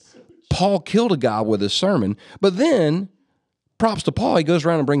Paul killed a guy with his sermon, but then props to Paul, he goes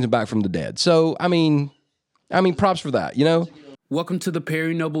around and brings him back from the dead. So, I mean, props for that, you know? Welcome to the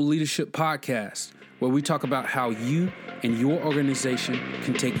Perry Noble Leadership Podcast, where we talk about how you and your organization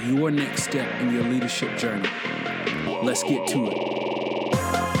can take your next step in your leadership journey. Let's get to it.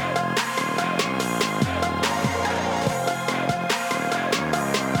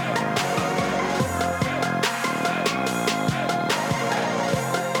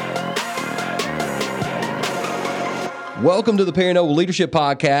 Welcome to the Perry Noble Leadership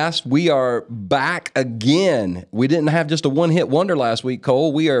Podcast. We are back again. We didn't have just a one-hit wonder last week,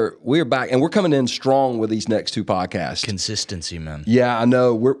 Cole. We are back, and we're coming in strong with these next two podcasts. Consistency, man. Yeah, I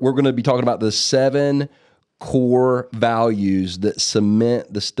know. We're going to be talking about the 7 core values that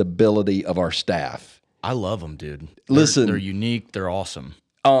cement the stability of our staff. I love them, dude. Listen, they're unique. They're awesome.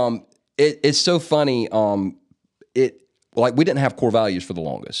 It's so funny. We didn't have core values for the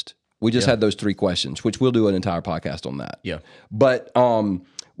longest. We just had those 3 questions, which we'll do an entire podcast on that. Yeah. But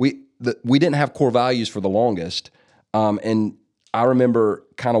we didn't have core values for the longest. And I remember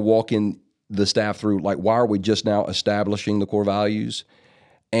kind of walking the staff through, like, why are we just now establishing the core values?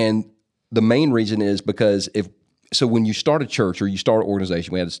 And the main reason is because when you start a church or you start an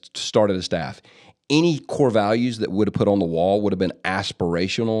organization, we had started a staff, any core values that would have put on the wall would have been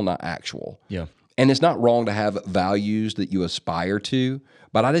aspirational, not actual. Yeah. And it's not wrong to have values that you aspire to,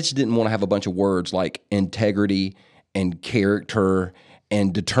 but I just didn't want to have a bunch of words like integrity and character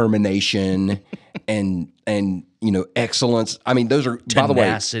and determination and excellence. I mean, those are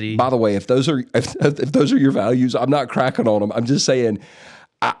tenacity. By the way, if those are your values, I'm not cracking on them. I'm just saying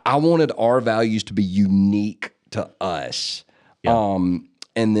I wanted our values to be unique to us. Yeah.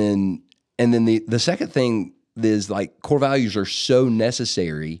 And then the second thing is, like, core values are so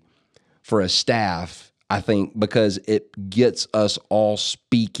necessary for a staff, I think, because it gets us all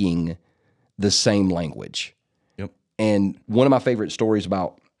speaking the same language. Yep. And one of my favorite stories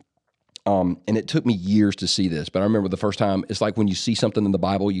about, and it took me years to see this, but I remember the first time, it's like when you see something in the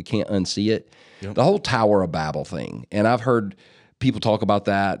Bible, you can't unsee it. Yep. The whole Tower of Babel thing. And I've heard people talk about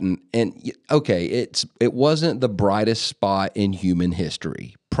that, and okay, it wasn't the brightest spot in human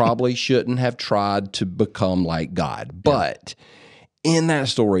history. Probably shouldn't have tried to become like God, but in that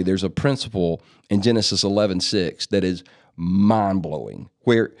story, there's a principle in Genesis 11:6 that is mind-blowing,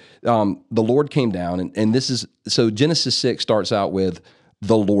 where the Lord came down, and this is, so Genesis 6 starts out with,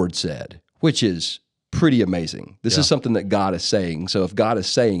 the Lord said, which is pretty amazing. This is something that God is saying, so if God is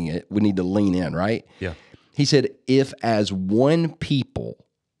saying it, we need to lean in, right? Yeah. He said, if as one people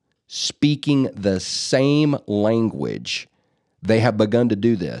speaking the same language, they have begun to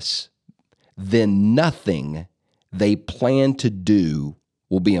do this, then nothing they plan to do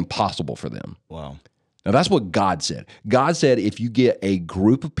will be impossible for them. Wow. Now, that's what God said. God said if you get a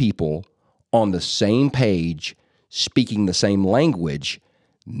group of people on the same page, speaking the same language,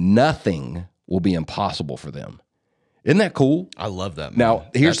 nothing will be impossible for them. Isn't that cool? I love that, man. Now,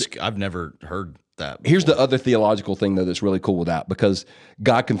 I've never heard that before. Here's the other theological thing, though, that's really cool with that, because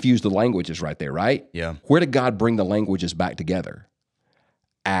God confused the languages right there, right? Yeah. Where did God bring the languages back together?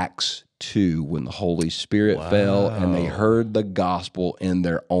 Acts 2, when the Holy Spirit fell and they heard the gospel in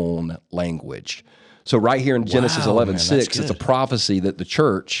their own language. So right here in Genesis 11:6, it's a prophecy that the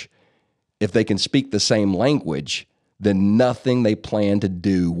church, if they can speak the same language, then nothing they plan to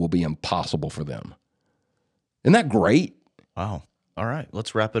do will be impossible for them. Isn't that great? Wow. All right,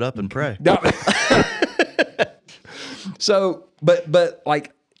 let's wrap it up and pray. So, but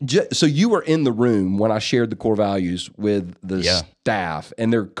like, so you were in the room when I shared the core values with the staff,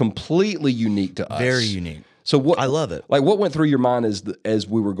 and they're completely unique to us. Very unique. So what I love it. Like, what went through your mind as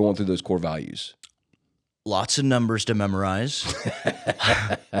we were going through those core values? Lots of numbers to memorize.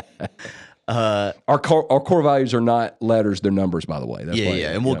 Our core values are not letters; they're numbers, by the way. That's why,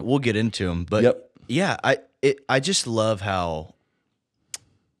 and we'll get into them. But I just love how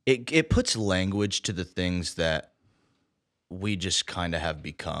it puts language to the things that we just kind of have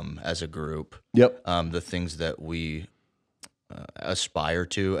become as a group. Yep. The things that we aspire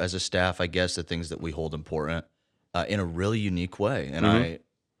to as a staff, I guess, the things that we hold important in a really unique way. And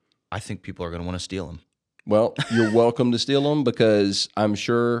I think people are going to want to steal them. Well, you're welcome to steal them, because I'm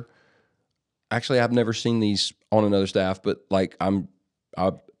sure, actually, I've never seen these on another staff, but like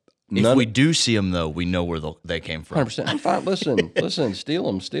if we do see them, though, we know where they came from. 100%. I'm fine. Listen, steal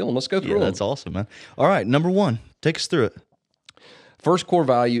them. Let's go through them. That's awesome, man. All right, number 1, take us through it. First core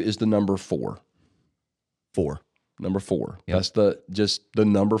value is the number 4. 4. Number 4. Yep. That's the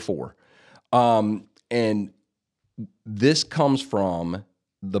number 4. And this comes from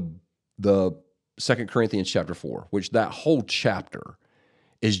the 2 Corinthians chapter 4, which that whole chapter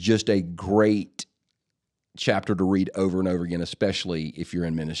is just a great chapter to read over and over again, especially if you're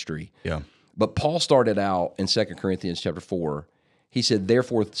in ministry. Yeah. But Paul started out in 2 Corinthians chapter 4. He said,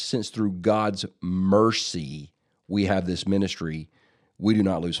 therefore, since through God's mercy we have this ministry, we do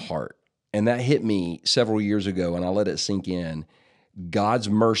not lose heart. And that hit me several years ago, and I let it sink in. God's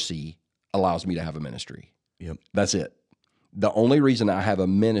mercy allows me to have a ministry. Yep. That's it. The only reason I have a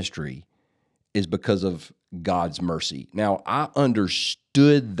ministry is because of God's mercy. Now, I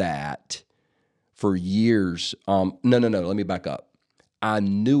understood that for years. No, let me back up. I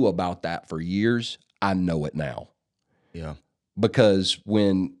knew about that for years. I know it now. Yeah. Because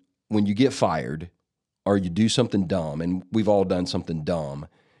when you get fired or you do something dumb, and we've all done something dumb,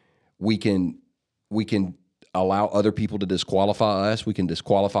 we can allow other people to disqualify us. We can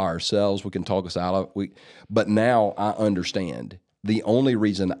disqualify ourselves. We can talk us out of it. But now I understand the only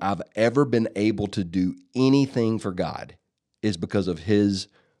reason I've ever been able to do anything for God is because of His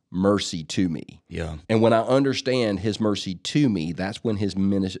mercy to me. Yeah. And when I understand His mercy to me, that's when His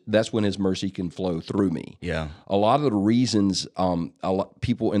mercy can flow through me. Yeah. A lot of the reasons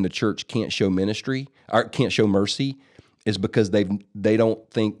people in the church can't show ministry or can't show mercy is because they don't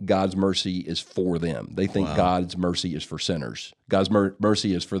think God's mercy is for them. They think God's mercy is for sinners. God's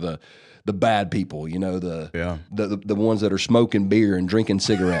mercy is for the bad people, the ones that are smoking beer and drinking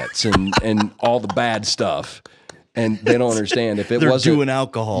cigarettes and all the bad stuff. And they don't understand if they're doing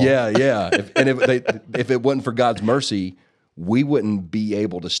alcohol. Yeah. If it wasn't for God's mercy, we wouldn't be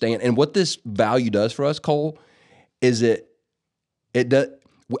able to stand. And what this value does for us, Cole, is it does.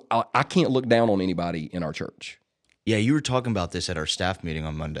 I can't look down on anybody in our church. Yeah, you were talking about this at our staff meeting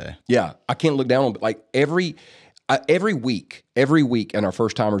on Monday. Yeah, I can't look down on like every week in our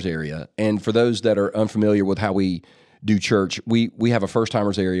first timers area. And for those that are unfamiliar with how we do church, we have a first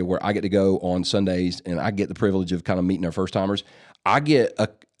timers area where I get to go on Sundays, and I get the privilege of kind of meeting our first timers.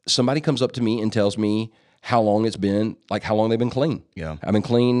 Somebody comes up to me and tells me how long it's been, like how long they've been clean. Yeah, I've been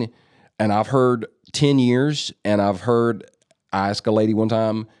clean, and I've heard 10 years, and I asked a lady one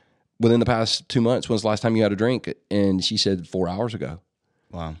time, within the past 2 months, when's the last time you had a drink? And she said 4 hours ago.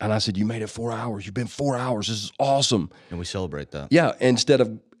 Wow. And I said, you made it 4 hours. You've been 4 hours. This is awesome. And we celebrate that. Yeah. Instead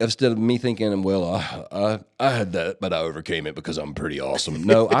of me thinking, well, I had that, but I overcame it because I'm pretty awesome.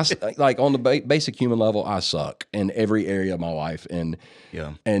 No, like on the basic human level, I suck in every area of my life. And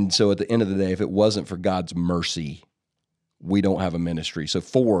so at the end of the day, if it wasn't for God's mercy, we don't have a ministry. So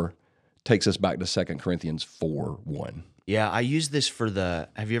 4 takes us back to 2 Corinthians 4:1. Yeah, I use this for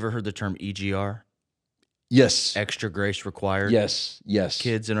have you ever heard the term EGR? Yes. Extra grace required. Yes.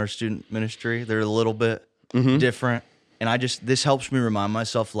 Kids in our student ministry, they're a little bit different. And this helps me remind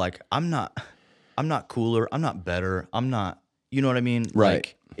myself, like, I'm not cooler, I'm not better, I'm not, you know what I mean? Right.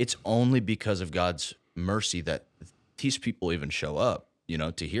 Like, it's only because of God's mercy that these people even show up,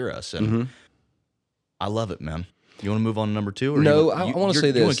 to hear us. And I love it, man. You want to move on to number 2? Or no, I want to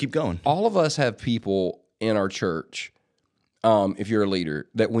say this. You want to keep going? All of us have people in our church, if you're a leader,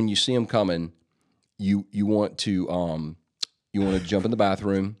 that when you see them coming, you want to jump in the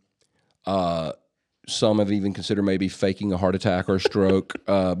bathroom. Some have even considered maybe faking a heart attack or a stroke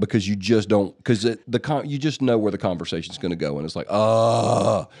because you just don't, because you just know where the conversation's going to go, and it's like,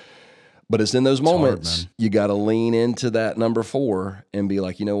 but it's in those moments you got to lean into that number 4 and be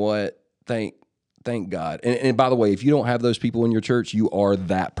like, you know what, thank God. And by the way, if you don't have those people in your church, you are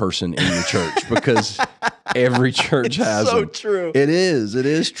that person in your church because every church has them. It's so true. It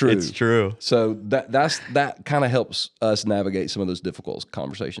is true. It's true. So that kind of helps us navigate some of those difficult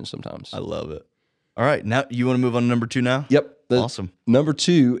conversations sometimes. I love it. All right, now you want to move on to number 2 now? Yep. Awesome. Number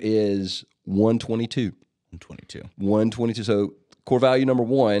 2 is 122. 122. So core value number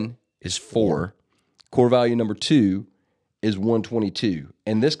 1 is 4. Core value number 2 is 122.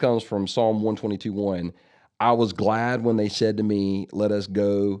 And this comes from Psalm 122:1. I was glad when they said to me, let us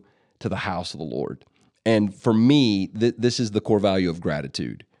go to the house of the Lord. And for me, this is the core value of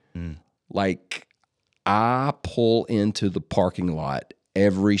gratitude. Like, I pull into the parking lot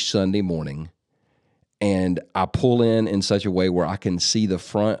every Sunday morning, and I pull in such a way where I can see the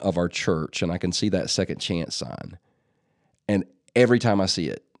front of our church and I can see that second chance sign. And every time I see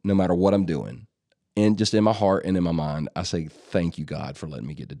it, no matter what I'm doing, and just in my heart and in my mind, I say, thank you, God, for letting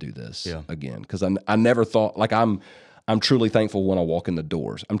me get to do this again. Because I never thought, like, I'm truly thankful when I walk in the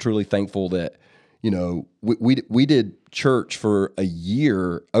doors. I'm truly thankful that, we did church for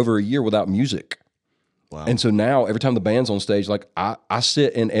over a year without music. Wow. And so now every time the band's on stage, like I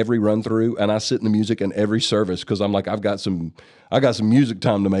sit in every run through and I sit in the music in every service because I'm like, I got some music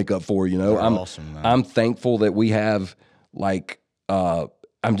time to make up for, I'm awesome, man. I'm thankful that we have like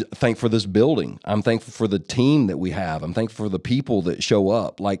I'm thankful for this building. I'm thankful for the team that we have. I'm thankful for the people that show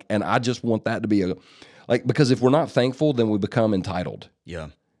up. Like, and I just want that to be because if we're not thankful, then we become entitled. Yeah.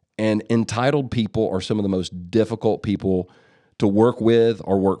 And entitled people are some of the most difficult people to work with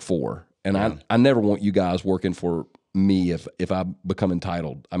or work for. And I never want you guys working for me if I become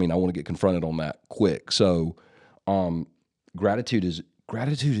entitled. I mean, I want to get confronted on that quick. So, gratitude is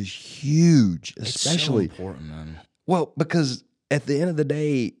huge, especially it's so important, man. Well, because at the end of the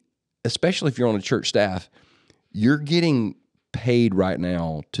day, especially if you're on a church staff, you're getting paid right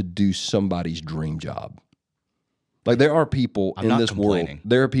now to do somebody's dream job. Like there are people in this world.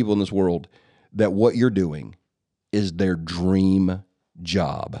 There are people in this world that what you're doing is their dream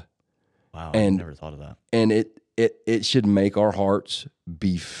job. Wow, I never thought of that. And it should make our hearts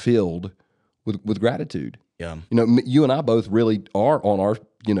be filled with gratitude. Yeah. You know, you and I both really are on our,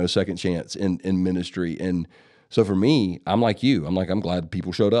 second chance in ministry. And so for me, I'm like you. I'm glad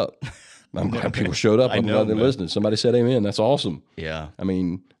people showed up. I'm glad people showed up. I'm glad they're listening. Somebody said amen. That's awesome. Yeah. I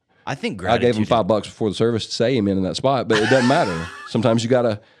mean, I think gratitude. I gave them $5 before the service to say amen in that spot, but it doesn't matter. Sometimes you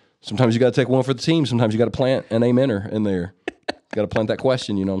gotta take one for the team. Sometimes you gotta plant an amener in there. Got to plant that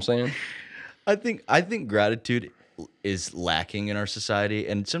question. You know what I'm saying? I think gratitude is lacking in our society,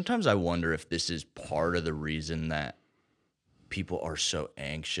 and sometimes I wonder if this is part of the reason that people are so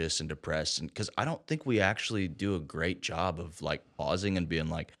anxious and depressed, and because I don't think we actually do a great job of like pausing and being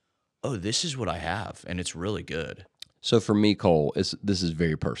like, oh, this is what I have, and it's really good. So for me, Cole, this is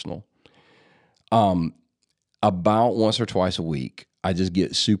very personal. About once or twice a week, I just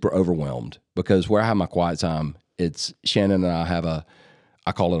get super overwhelmed because where I have my quiet time, it's Shannon and I have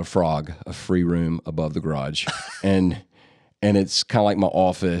I call it a free room above the garage. and it's kind of like my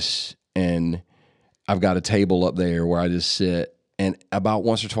office, and I've got a table up there where I just sit, and about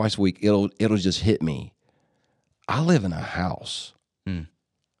once or twice a week, it'll just hit me. I live in a house.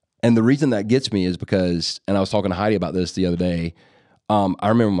 And the reason that gets me is because, and I was talking to Heidi about this the other day, I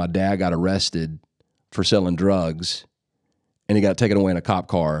remember my dad got arrested for selling drugs, and he got taken away in a cop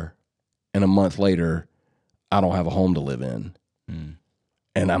car, and a month later, I don't have a home to live in.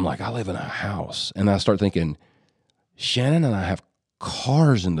 And I'm like, I live in a house. And I start thinking, Shannon and I have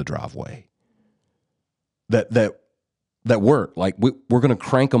cars in the driveway that work. Like we're going to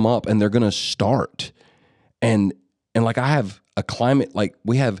crank them up and they're going to start. And like I have a climate, like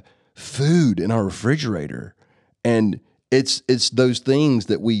we have food in our refrigerator, and it's those things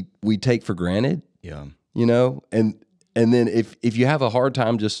that we take for granted. Yeah. And then if you have a hard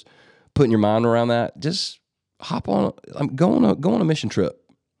time just putting your mind around that, just hop on, go on a mission trip.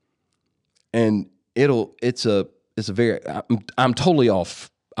 And it's a very, I'm totally off.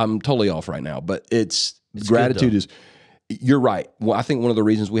 I'm totally off right now, but it's gratitude is, you're right. Well, I think one of the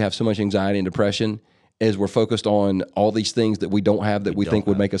reasons we have so much anxiety and depression is we're focused on all these things that we don't have that we think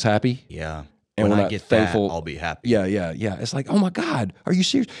would make us happy. Yeah. And when we're I not get thankful. that, I'll be happy. Yeah. It's like, oh my God, are you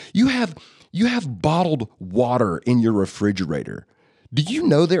serious? You have bottled water in your refrigerator. Do you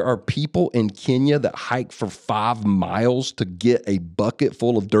know there are people in Kenya that hike for 5 miles to get a bucket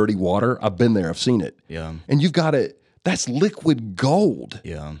full of dirty water? I've been there. I've seen it. Yeah. And you've got it. That's liquid gold.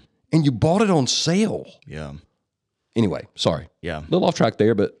 Yeah. And you bought it on sale. Yeah. Anyway, sorry. Yeah. A little off track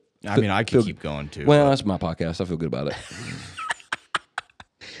there, but I mean, I could keep going too. Well, that's my podcast. I feel good about it.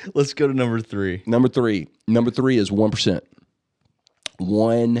 Let's go to number 3. Number three is 1%.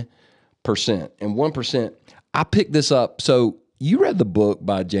 1%. And 1%, I picked this up. So you read the book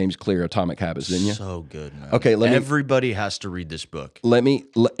by James Clear, Atomic Habits, didn't you? So good, man. Okay, everybody has to read this book. Let me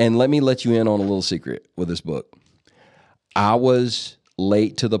let you in on a little secret with this book. I was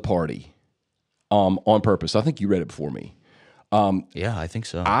late to the party on purpose. I think you read it before me. Yeah, I think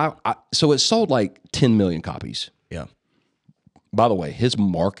so. So it sold like 10 million copies. Yeah. By the way, his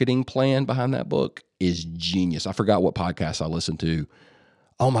marketing plan behind that book is genius. I forgot what podcast I listened to.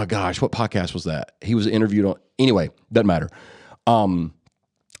 Oh my gosh, what podcast was that? He was interviewed on. Anyway, doesn't matter.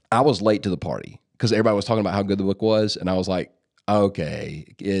 I was late to the party because everybody was talking about how good the book was, and I was like, okay,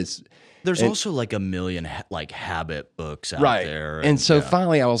 There's also like a million habit books out there. And so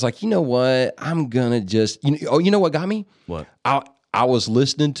finally I was like, you know what? I'm going to just, you know what got me? What? I was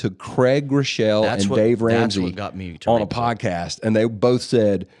listening to Craig Rochelle and Dave Ramsey what got me to on a podcast, and they both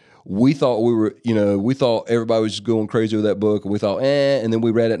said, we thought everybody was just going crazy with that book, and we thought, and then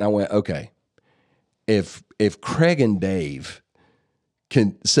we read it, and I went, okay, if Craig and Dave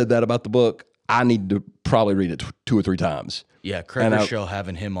said that about the book, I need to probably read it 2 or 3 times. Yeah, Craig Rochelle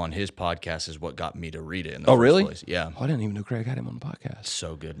having him on his podcast is what got me to read it in the first really? place. Yeah. Oh, I didn't even know Craig had him on the podcast.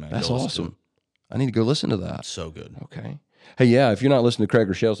 So good, man. That's awesome. I need to go listen to that. So good. Okay. Hey, yeah, if you're not listening to Craig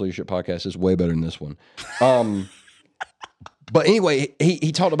Rochelle's Leadership Podcast, it's way better than this one. But anyway,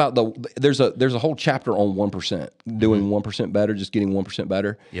 he talked about there's a whole chapter on 1%, doing 1% better, just getting 1%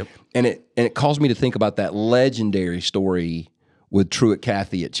 better. Yep. And it caused me to think about that legendary story with Truett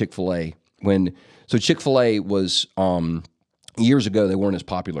Cathy at Chick-fil-A. So Chick-fil-A was years ago, they weren't as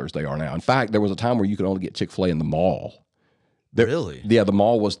popular as they are now. In fact, there was a time where you could only get Chick-fil-A in the mall. Really? Yeah, the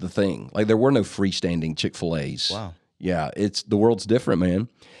mall was the thing. Like there were no freestanding Chick-fil-A's. Wow. Yeah, the world's different, man.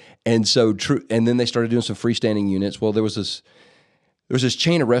 And so and then they started doing some freestanding units. Well, there was this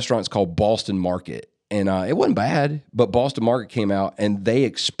chain of restaurants called Boston Market, and it wasn't bad, but Boston Market came out and they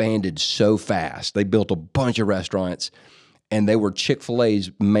expanded so fast. They built a bunch of restaurants, and they were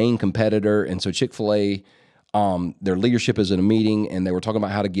Chick-fil-A's main competitor. And so Chick-fil-A, their leadership is in a meeting, and they were talking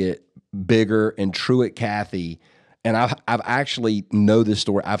about how to get bigger. And Truett Cathy, and I've actually know this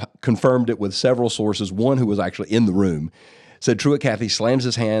story. I've confirmed it with several sources. One who was actually in the room said Truett Cathy slams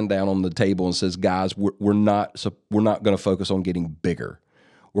his hand down on the table and says, "Guys, we're not going to focus on getting bigger.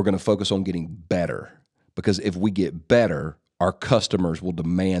 We're going to focus on getting better, because if we get better, our customers will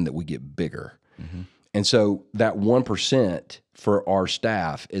demand that we get bigger." Mm-hmm. And so that 1% for our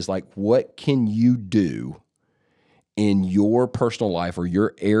staff is like, what can you do in your personal life or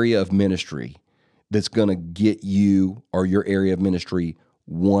your area of ministry that's going to get you or your area of ministry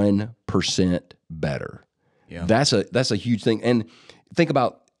 1% better? Yeah. That's a huge thing. And think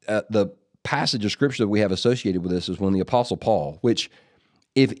about the passage of scripture that we have associated with this is when the Apostle Paul, which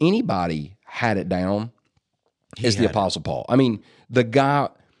if anybody had it down, it's the Apostle Paul. I mean, the guy,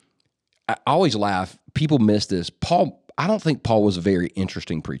 I always laugh, people miss this. Paul, I don't think Paul was a very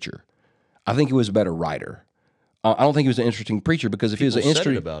interesting preacher. I think he was a better writer. I don't think he was an interesting preacher, because if he was an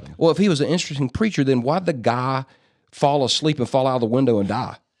if he was an interesting preacher, then why'd the guy fall asleep and fall out of the window and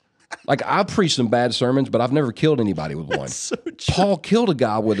die? Like, I've preached some bad sermons, but I've never killed anybody with one. So Paul killed a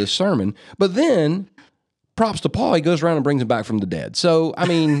guy with his sermon, but then props to Paul, he goes around and brings him back from the dead. So, I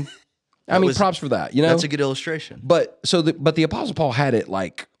mean, props for that. You know, that's a good illustration. But the Apostle Paul had it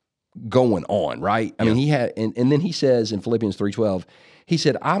like going on, right? I mean, he had, and then he says in Philippians 3:12, he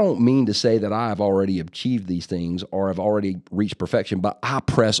said, "I don't mean to say that I have already achieved these things or have already reached perfection, but I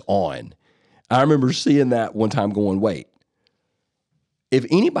press on." I remember seeing that one time going, wait, if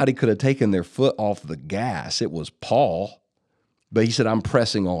anybody could have taken their foot off the gas, it was Paul. But he said, "I'm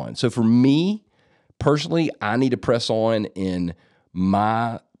pressing on." So for me personally, I need to press on in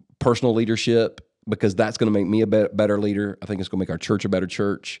my personal leadership, because that's going to make me a better leader. I think it's going to make our church a better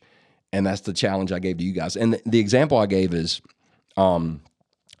church. And that's the challenge I gave to you guys. And the example I gave is, and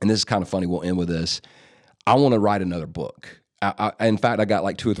this is kind of funny, we'll end with this. I want to write another book. In fact, I got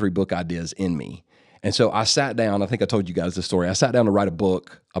like 2 or 3 book ideas in me. And so I sat down, I think I told you guys this story. I sat down to write a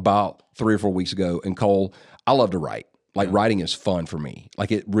book about 3 or 4 weeks ago. And Cole, I love to write. Like writing is fun for me.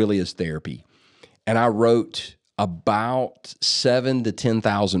 Like it really is therapy. And I wrote about 7,000 to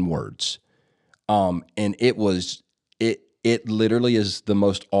 10,000 words. And it literally is the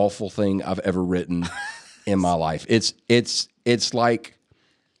most awful thing I've ever written in my life. It's like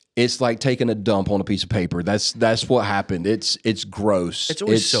taking a dump on a piece of paper. That's what happened. It's gross. It's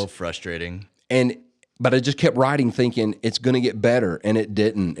always so frustrating. But I just kept writing thinking it's going to get better, and it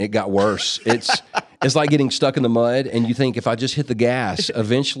didn't. It got worse. It's like getting stuck in the mud, and you think if I just hit the gas,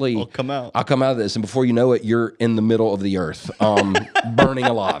 eventually I'll come out of this. And before you know it, you're in the middle of the earth, burning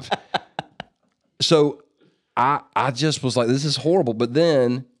alive. So I just was like, this is horrible. But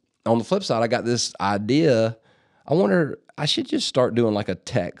then on the flip side, I got this idea. I wonder, I should just start doing like a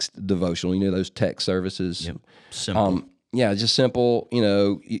text devotional. You know, those text services. Yep. Simple. Yeah, just simple. You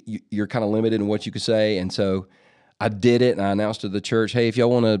know, you're kind of limited in what you could say. And so I did it, and I announced to the church, hey, if y'all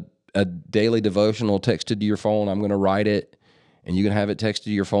want a daily devotional texted to your phone, I'm going to write it, and you can have it texted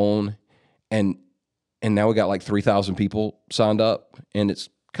to your phone. And now we got like 3,000 people signed up, and it's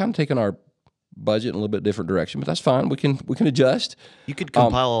kind of taken our budget in a little bit different direction, but that's fine. We can adjust. You could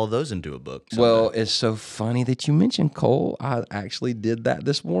compile all those into a book someday. Well, it's so funny that you mentioned, Cole. I actually did that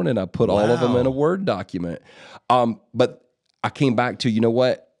this morning. I put all of them in a Word document. But I came back to, you know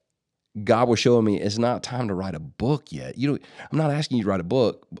what? God was showing me it's not time to write a book yet. I'm not asking you to write a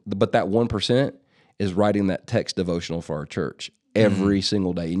book, but that 1% is writing that text devotional for our church every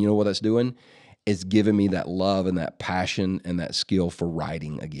single day. And you know what that's doing? It's giving me that love and that passion and that skill for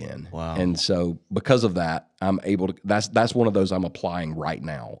writing again. Wow. And so because of that, I'm able to, that's one of those I'm applying right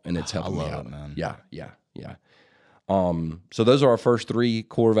now, and it's helping me out. I love it, man. Yeah. So those are our first 3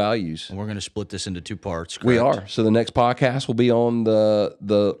 core values. And we're going to split this into 2 parts, correct? We are. So the next podcast will be on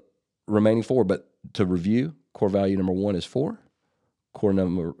the remaining 4, but to review, core value number 1 is 4.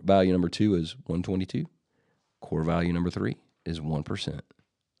 Core value number 2 is 122. Core value number 3 is 1%.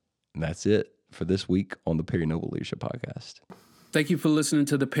 And that's it for this week on the Perry Noble Leadership Podcast. Thank you for listening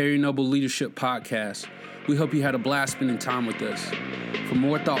to the Perry Noble Leadership Podcast. We hope you had a blast spending time with us. For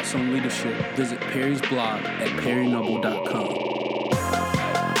more thoughts on leadership, visit Perry's blog at perrynoble.com.